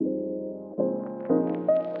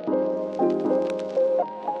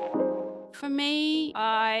For me,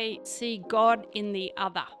 I see God in the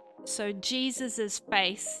other. So Jesus's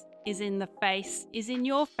face is in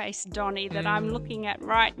your face, Donnie, that I'm looking at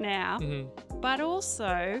right now. But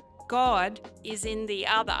also, God is in the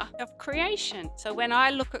other of creation. So when I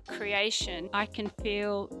look at creation, I can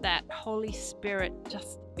feel that Holy Spirit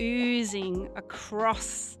just oozing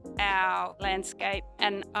across our landscape,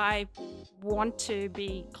 and I want to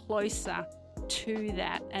be closer to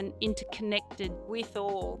that and interconnected with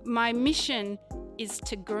all. My mission is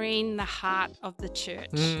to green the heart of the church.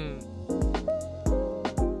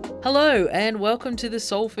 Hello, and welcome to the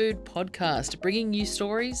Soul Food Podcast, bringing you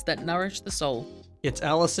stories that nourish the soul. It's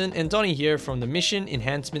Alison and Donnie here from the Mission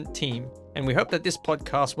Enhancement Team, and we hope that this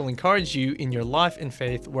podcast will encourage you in your life and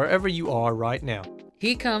faith wherever you are right now.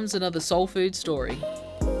 Here comes another Soul Food story.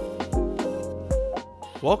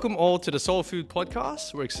 Welcome all to the Soul Food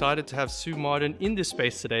Podcast. We're excited to have Sue Martin in this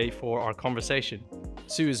space today for our conversation.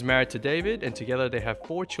 Sue is married to David, and together they have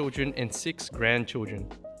 4 children and 6 grandchildren.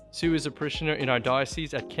 Sue is a parishioner in our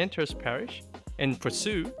diocese at Kenthurst Parish, and for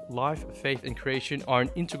Sue, life, faith, and creation are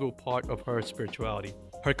an integral part of her spirituality.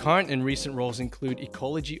 Her current and recent roles include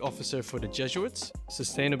Ecology Officer for the Jesuits,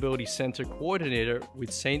 Sustainability Center Coordinator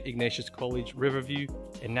with St. Ignatius College Riverview,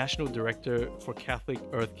 and National Director for Catholic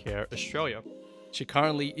Earth Care Australia. She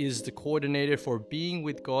currently is the coordinator for Being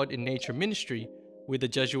with God in Nature Ministry with the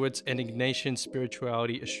Jesuits and Ignatian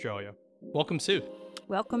Spirituality Australia. Welcome, Sue.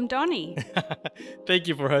 Welcome, Donnie. Thank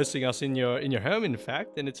you for hosting us in your home, in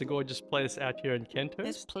fact, and it's a gorgeous place out here in Kenthurst.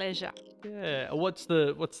 It's a pleasure. Yeah. What's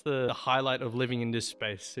the highlight of living in this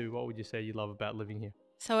space, Sue? What would you say you love about living here?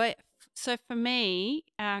 So for me,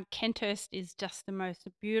 Kenthurst is just the most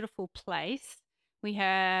beautiful place. We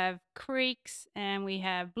have creeks and we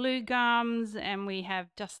have blue gums and we have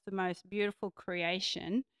just the most beautiful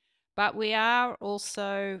creation. But we are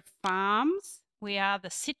also farms. We are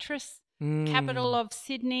the citrus capital of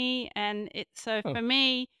Sydney. And for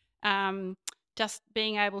me, just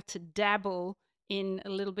being able to dabble in a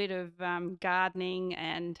little bit of gardening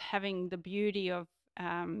and having the beauty of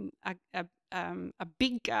a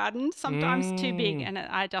big garden, sometimes too big, and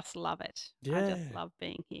I just love it. Yeah. I just love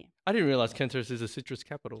being here. I didn't realize Kenthurst is a citrus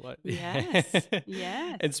capital. Right? Yes,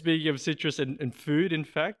 yes. And speaking of citrus and food, in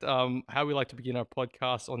fact, how we like to begin our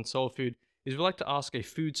podcast on Soul Food is we like to ask a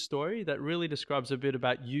food story that really describes a bit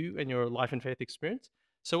about you and your life and faith experience.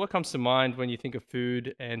 So what comes to mind when you think of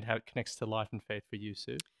food and how it connects to life and faith for you,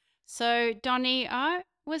 Sue? So, Donnie, I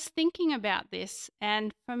was thinking about this,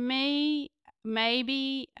 and for me,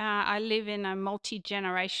 maybe I live in a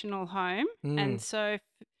multi-generational home, and so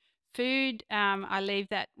food, I leave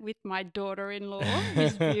that with my daughter-in-law,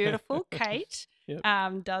 who's beautiful, Kate,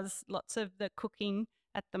 does lots of the cooking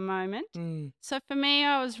at the moment. So for me,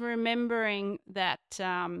 I was remembering that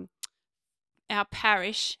our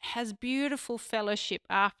parish has beautiful fellowship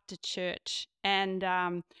after church, and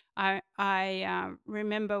I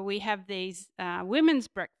remember we have these women's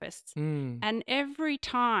breakfasts, and every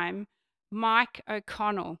time Mike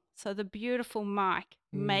O'Connell, so the beautiful Mike,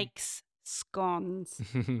 makes scones.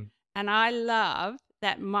 And I love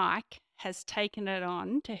that Mike has taken it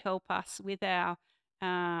on to help us with our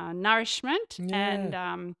nourishment,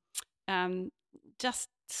 and just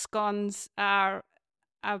scones are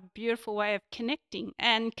a beautiful way of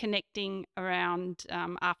connecting around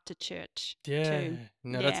after church too.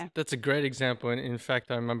 That's a great example. And in fact,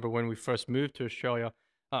 I remember when we first moved to Australia,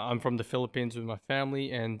 I'm from the Philippines with my family,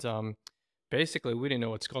 and basically we didn't know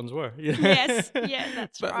what scones were. Yes, yeah,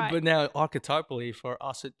 that's right. But now archetypally for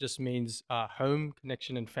us, it just means home,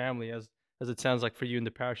 connection, and family, as it sounds like for you in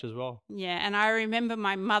the parish as well. Yeah, and I remember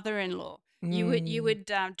my mother-in-law. You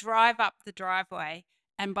would drive up the driveway,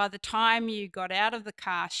 and by the time you got out of the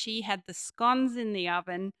car, she had the scones in the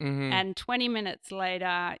oven, and 20 minutes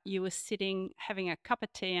later, you were sitting having a cup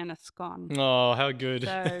of tea and a scone. Oh, how good.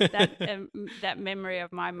 So that memory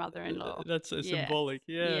of my mother-in-law. That's so symbolic,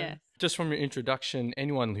 yeah. Yes. Just from your introduction,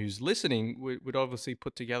 anyone who's listening would obviously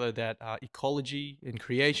put together that ecology and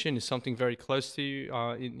creation is something very close to you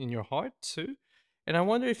in your heart too. And I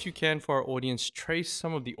wonder if you can, for our audience, trace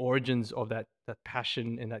some of the origins of that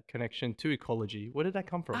passion and that connection to ecology. Where did that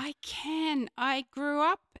come from? I can. I grew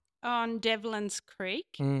up on Devlin's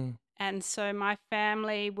Creek, and so my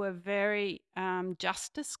family were very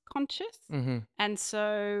justice conscious. And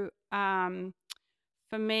so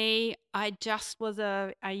for me, I just was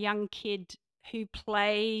a young kid who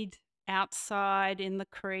played outside in the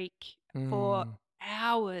creek for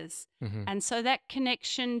hours. And so that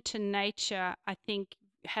connection to nature, I think,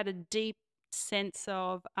 had a deep sense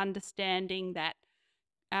of understanding that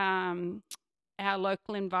our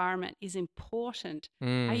local environment is important.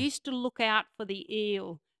 I used to look out for the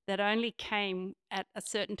eel that only came at a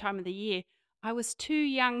certain time of the year. I was too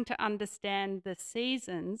young to understand the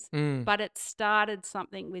seasons, but it started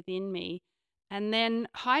something within me. And then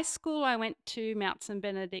high school, I went to Mount St.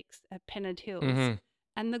 Benedict's at Pennant Hills.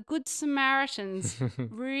 And the Good Samaritans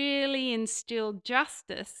really instilled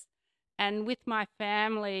justice. And with my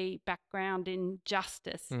family background in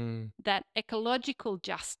justice, that ecological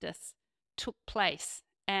justice took place.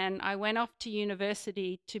 And I went off to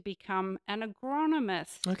university to become an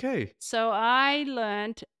agronomist. Okay. So I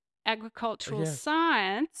learned agricultural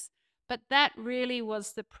science, but that really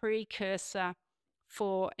was the precursor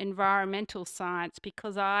for environmental science,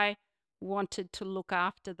 because I wanted to look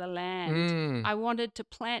after the land. I wanted to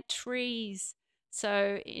plant trees.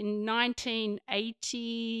 So in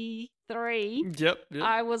 1983,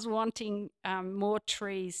 I was wanting more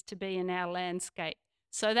trees to be in our landscape.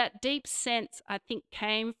 So that deep sense, I think,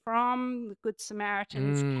 came from the Good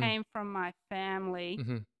Samaritans, came from my family.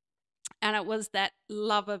 And it was that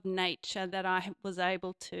love of nature that I was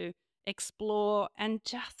able to explore and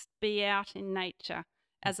just be out in nature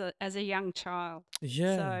as a young child.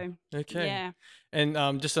 Yeah. So, okay. Yeah.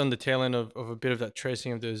 And just on the tail end of a bit of that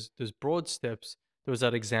tracing of those broad steps, there was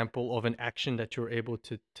that example of an action that you were able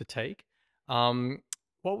to take.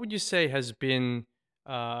 What would you say has been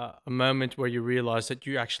a moment where you realize that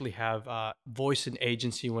you actually have voice and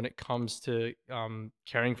agency when it comes to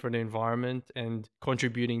caring for the environment and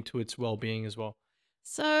contributing to its well-being as well?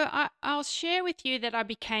 So I'll share with you that I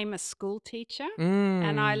became a school teacher,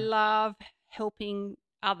 and I love helping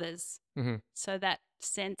others. So that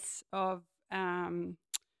sense of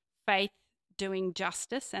faith doing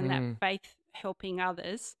justice and that faith helping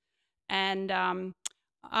others. And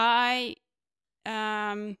I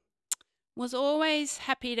was always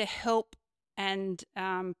happy to help and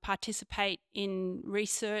participate in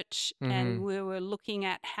research, and we were looking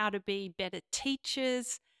at how to be better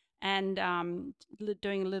teachers and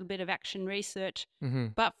doing a little bit of action research.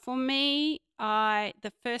 But for me,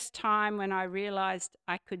 the first time when I realized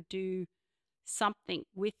I could do something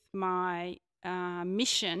with my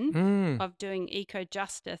mission of doing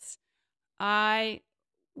eco-justice, I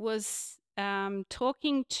was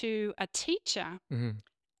talking to a teacher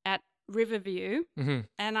at Riverview,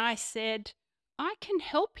 and I said, I can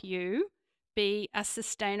help you be a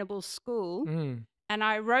sustainable school. And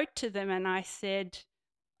I wrote to them and I said,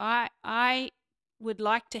 I would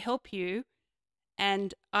like to help you,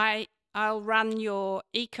 and I'll run your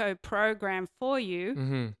eco program for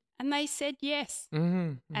you. And they said yes.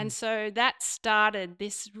 And so that started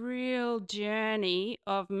this real journey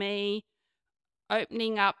of me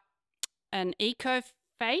opening up an eco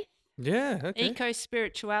faith, eco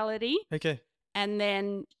spirituality, and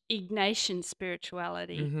then Ignatian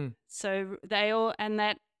spirituality. So they all, and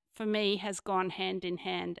that for me has gone hand in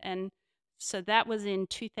hand. And so that was in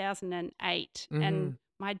 2008, and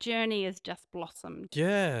my journey has just blossomed.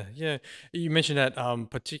 Yeah. You mentioned that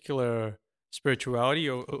particular spirituality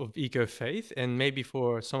of eco faith, and maybe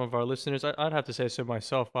for some of our listeners, I'd have to say so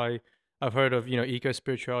myself. I've heard of eco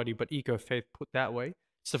spirituality, but eco faith put that way,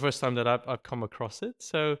 it's the first time that I've come across it.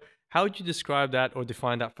 So how would you describe that or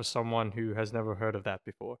define that for someone who has never heard of that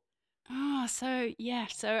before? Oh, so yeah,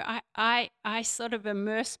 so I sort of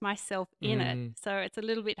immerse myself in it, so it's a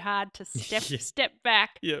little bit hard to step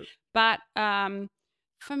back. But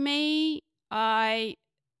for me, I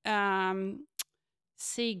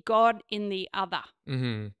see God in the other.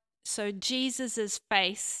 So Jesus's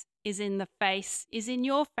face is in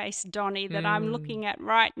your face, Donnie, that I'm looking at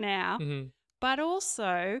right now. But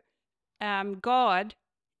also, God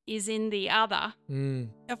is in the other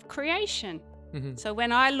of creation. So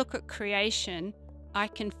when I look at creation, I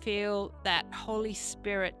can feel that Holy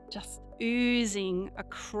Spirit just oozing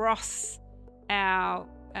across our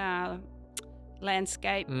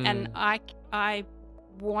landscape, and I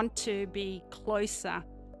want to be closer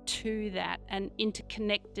to that and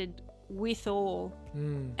interconnected with all.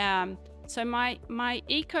 So my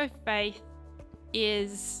eco faith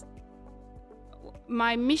is,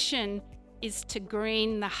 my mission is to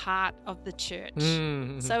green the heart of the church.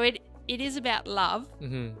 So it is about love.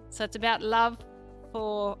 So it's about love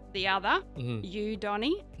for the other, you,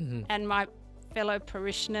 Donnie, and my fellow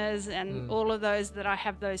parishioners and all of those that I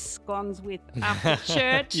have those scones with after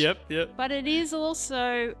church. But it is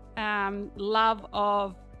also love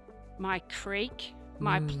of my creek,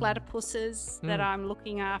 my platypuses that I'm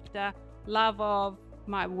looking after, love of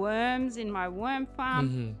my worms in my worm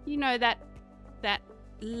farm. That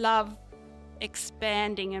love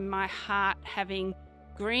expanding and my heart having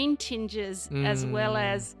green tinges as well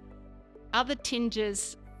as other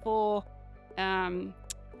tinges for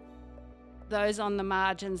those on the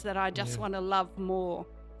margins that I just want to love more.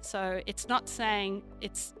 So it's not saying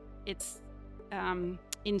it's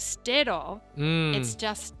instead of, it's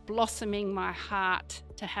just blossoming my heart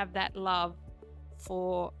to have that love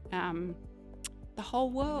for the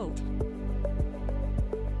whole world.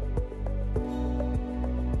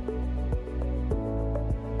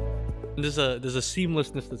 There's a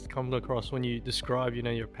seamlessness that's come across when you describe,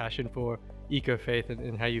 your passion for eco-faith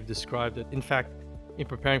and how you've described it. In fact, in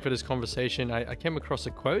preparing for this conversation, I came across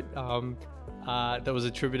a quote that was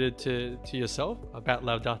attributed to yourself about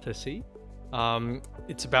Laudato Si.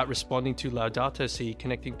 It's about responding to Laudato Si,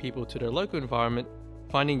 connecting people to their local environment,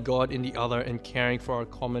 finding God in the other, and caring for our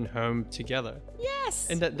common home together. Yes.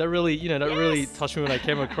 And that really, really touched me when I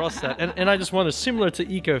came across that. And I just wonder, similar to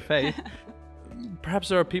eco-faith, perhaps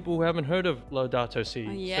there are people who haven't heard of Laudato Si.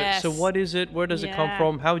 Yes. So what is it? Where does it come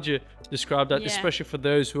from? How would you describe that, especially for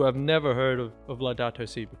those who have never heard of Laudato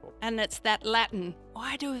Si before? And it's that Latin.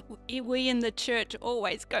 Why do we in the church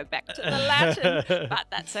always go back to the Latin? But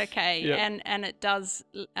that's okay. Yep. And it does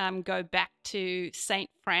go back to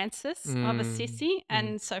Saint Francis of Assisi.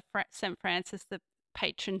 And so Saint Francis, the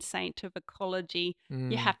patron saint of ecology,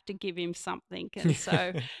 you have to give him something. And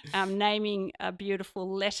so naming a beautiful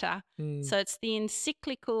letter. So it's the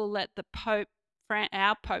encyclical that the Pope,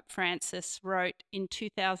 our Pope Francis, wrote in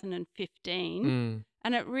 2015.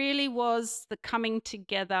 And it really was the coming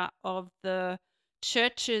together of the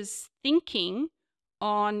church's thinking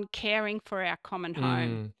on caring for our common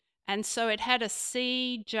home. And so it had a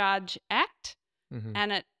See, Judge, Act,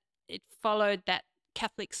 and it followed that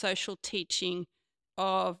Catholic social teaching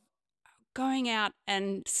of going out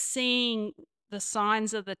and seeing the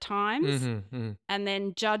signs of the times and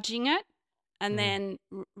then judging it. And then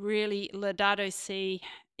really Laudato Si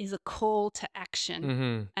is a call to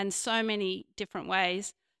action and so many different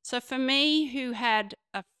ways. So for me, who had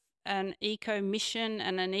an eco mission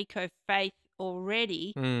and an eco faith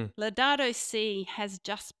already, Laudato Si has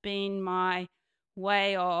just been my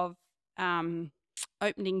way of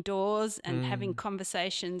opening doors and having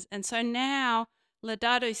conversations. And so now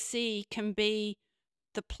Laudato Si can be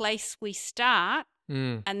the place we start,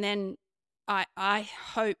 and then I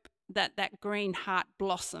hope that green heart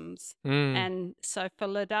blossoms. And so for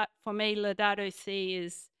me, Laudato Si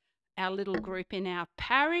is our little group in our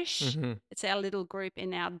parish. It's our little group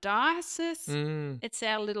in our diocese. It's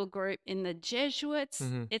our little group in the Jesuits.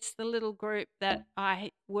 It's the little group that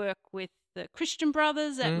I work with the Christian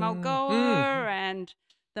Brothers at Mulgoa and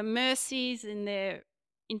the Mercies in their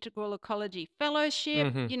Integral Ecology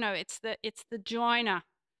Fellowship. It's the joiner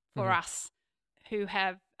for us who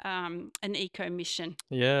have an eco mission.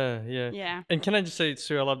 Yeah. And can I just say,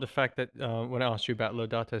 Sue, I love the fact that when I asked you about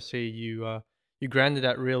Laudato Si, you grounded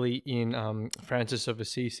that really in Francis of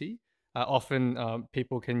Assisi. Often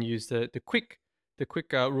people can use the quick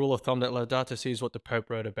rule of thumb that Laudato Si is what the Pope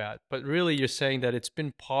wrote about, but really you're saying that it's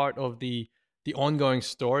been part of the ongoing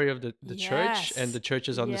story of the church and the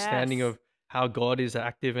church's understanding of how God is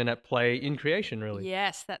active and at play in creation, really.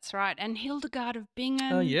 Yes, that's right. And Hildegard of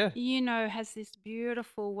Bingen, has this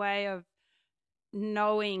beautiful way of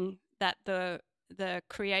knowing that the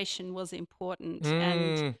creation was important.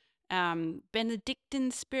 And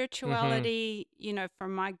Benedictine spirituality,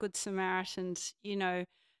 from my Good Samaritans,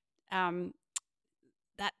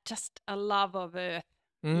 that just a love of earth.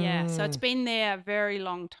 Yeah, so it's been there a very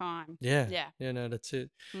long time. Yeah, no, that's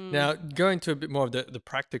it. Now, going to a bit more of the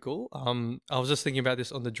practical, I was just thinking about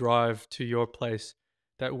this on the drive to your place,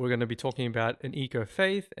 that we're going to be talking about an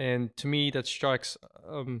eco-faith, and to me that strikes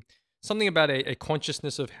something about a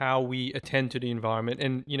consciousness of how we attend to the environment,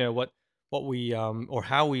 and what we or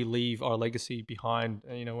how we leave our legacy behind,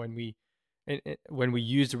 when we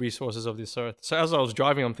use the resources of this earth. So as I was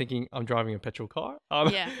driving, I'm thinking I'm driving a petrol car.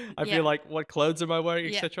 I feel like, what clothes am I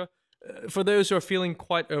wearing, etc. For those who are feeling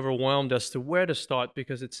quite overwhelmed as to where to start,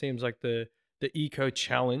 because it seems like the eco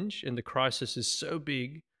challenge and the crisis is so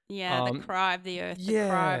big. The cry of the earth, the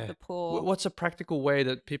cry of the poor. What's a practical way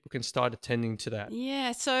that people can start attending to that?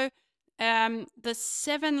 Yeah, so the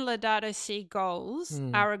 7 Laudato Si goals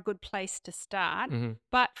are a good place to start.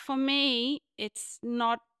 But for me, it's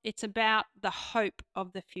about the hope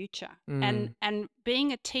of the future. And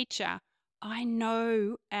being a teacher, I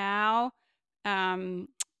know our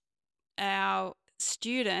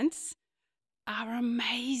students are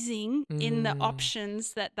amazing in the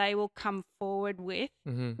options that they will come forward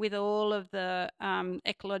with all of the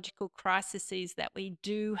ecological crises that we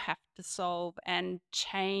do have to solve and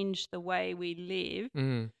change the way we live.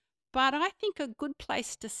 But I think a good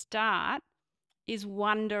place to start is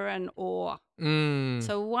wonder and awe.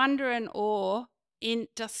 So wonder and awe in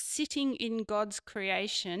just sitting in God's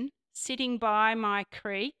creation sitting by my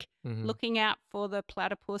creek, looking out for the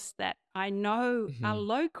platypus that I know are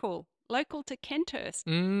local to Kenthurst.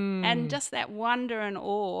 And just that wonder and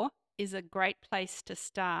awe is a great place to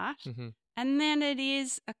start. And then it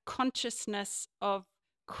is a consciousness of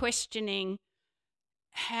questioning,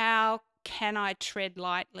 how can I tread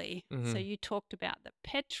lightly? So you talked about the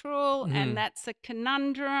petrol, and that's a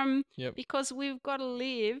conundrum because we've got to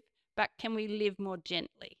live, but can we live more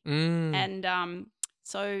gently? And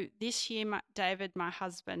so this year, David, my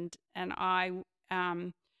husband, and I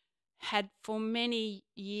had for many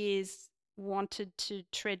years wanted to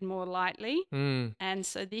tread more lightly. And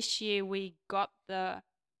so this year we got the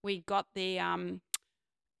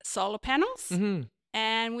solar panels,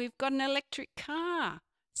 and we've got an electric car.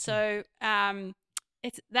 So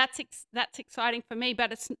that's exciting for me,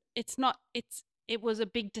 but it was a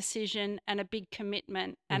big decision and a big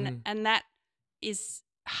commitment, and that is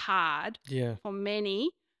hard for many.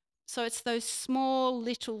 So it's those small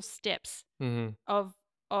little steps of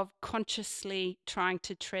consciously trying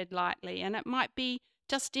to tread lightly, and it might be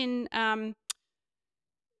just in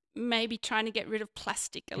maybe trying to get rid of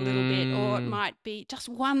plastic a little bit, or it might be just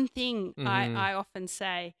one thing. I often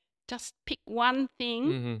say, just pick one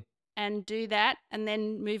thing and do that, and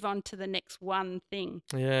then move on to the next one thing.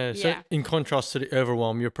 So in contrast to the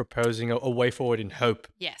overwhelm, you're proposing a way forward in hope.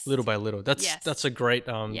 Little by little. That's a great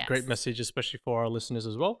great message, especially for our listeners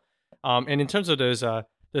as well. And in terms of those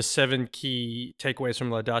the 7 key takeaways from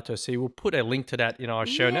Laudato Si, we'll put a link to that in our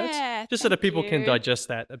show notes, just so that people can digest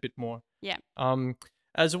that a bit more.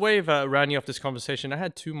 As a way of rounding off this conversation, I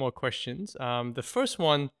had 2 more questions. The first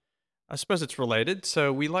one, I suppose it's related.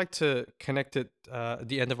 So we like to connect it at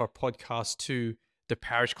the end of our podcast to the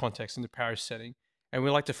parish context and the parish setting. And we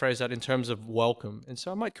like to phrase that in terms of welcome. And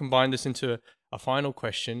so I might combine this into a final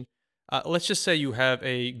question. Let's just say you have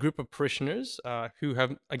a group of parishioners who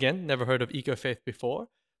have, again, never heard of eco-faith before,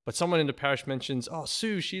 but someone in the parish mentions, oh,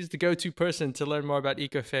 Sue, she's the go-to person to learn more about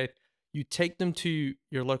eco-faith. You take them to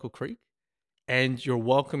your local creek, and you're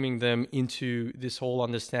welcoming them into this whole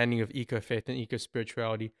understanding of eco-faith and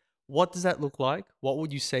eco-spirituality. What does that look like? What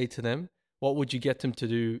would you say to them? What would you get them to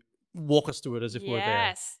do? Walk us through it as if we're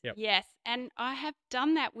there. Yes. And I have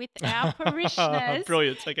done that with our parishioners.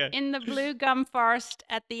 Brilliant. Okay. In the blue gum forest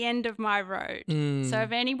at the end of my road. So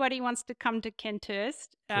if anybody wants to come to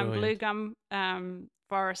Kenthurst, blue gum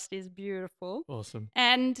forest is beautiful. Awesome.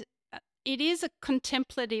 And it is a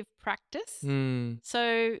contemplative practice.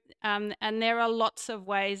 So, and there are lots of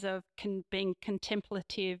ways of being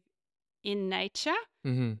contemplative in nature.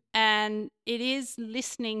 And it is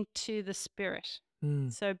listening to the Spirit.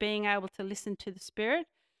 So being able to listen to the Spirit.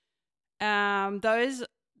 Those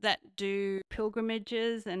that do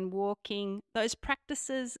pilgrimages and walking, those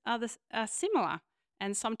practices are similar.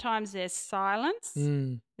 And sometimes there's silence.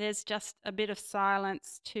 There's just a bit of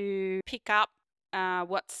silence to pick up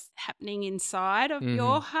what's happening inside of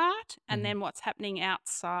your heart, and then what's happening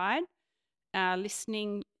outside,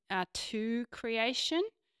 listening to creation.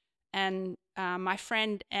 And my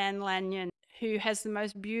friend Anne Lanyon, who has the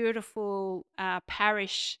most beautiful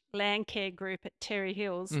parish land care group at Terry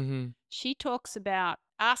Hills, she talks about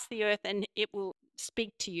ask the earth and it will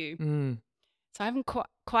speak to you. So I haven't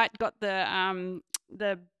quite got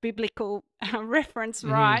the biblical reference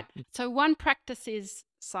right. So one practice is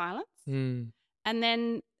silence. And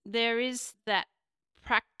then there is that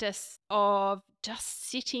practice of just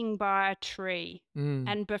sitting by a tree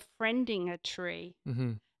and befriending a tree,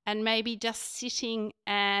 and maybe just sitting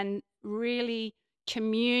and really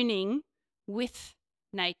communing with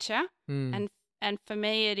nature. And for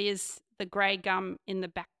me, it is the grey gum in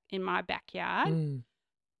my backyard,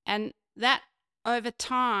 and that over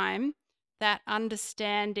time, that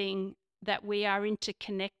understanding that we are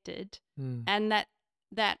interconnected, and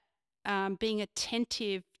that being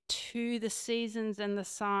attentive to the seasons and the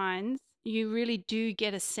signs, you really do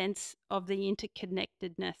get a sense of the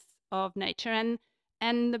interconnectedness of nature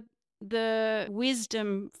and the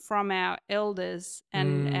wisdom from our elders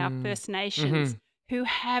and our First Nations who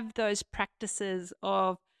have those practices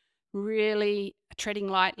of really treading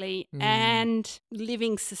lightly and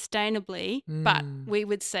living sustainably, but we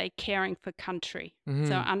would say caring for country,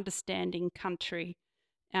 so understanding country.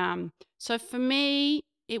 So for me,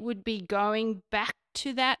 it would be going back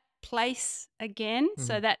to that place again,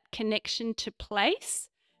 so that connection to place.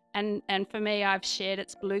 And for me, I've shared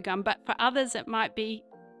it's blue gum, but for others, it might be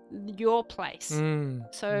your place.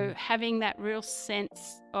 So having that real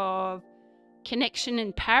sense of connection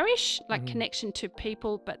in parish, like connection to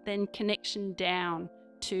people, but then connection down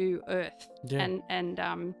to earth,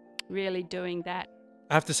 and really doing that.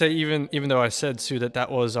 I have to say, even though I said, Sue,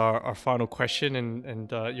 that was our final question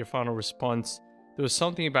and your final response, there was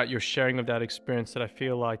something about your sharing of that experience that I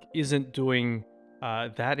feel like isn't doing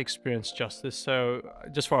that experience justice. So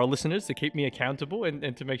just for our listeners, to keep me accountable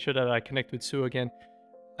and to make sure that I connect with Sue again,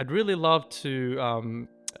 I'd really love to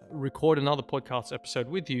record another podcast episode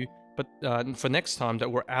with you, but for next time that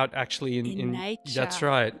we're out actually in nature. That's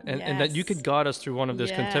right. And that you could guide us through one of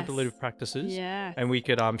those contemplative practices. Yeah. And we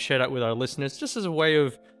could share that with our listeners just as a way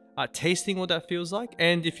of tasting what that feels like.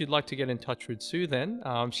 And if you'd like to get in touch with Sue, then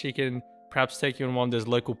she can perhaps take you on one of those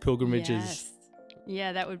local pilgrimages. Yes.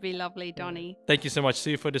 Yeah, that would be lovely, Donnie. Thank you so much,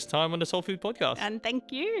 Sue, for this time on the Soul Food Podcast. And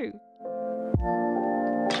thank you.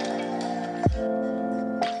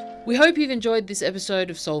 We hope you've enjoyed this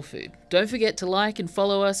episode of Soul Food. Don't forget to like and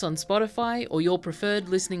follow us on Spotify or your preferred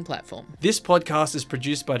listening platform. This podcast is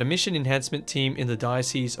produced by the Mission Enhancement Team in the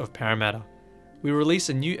Diocese of Parramatta. We release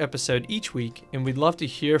a new episode each week, and we'd love to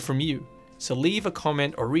hear from you. So leave a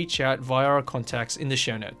comment or reach out via our contacts in the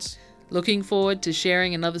show notes. Looking forward to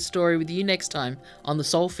sharing another story with you next time on the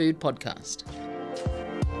Soul Food Podcast.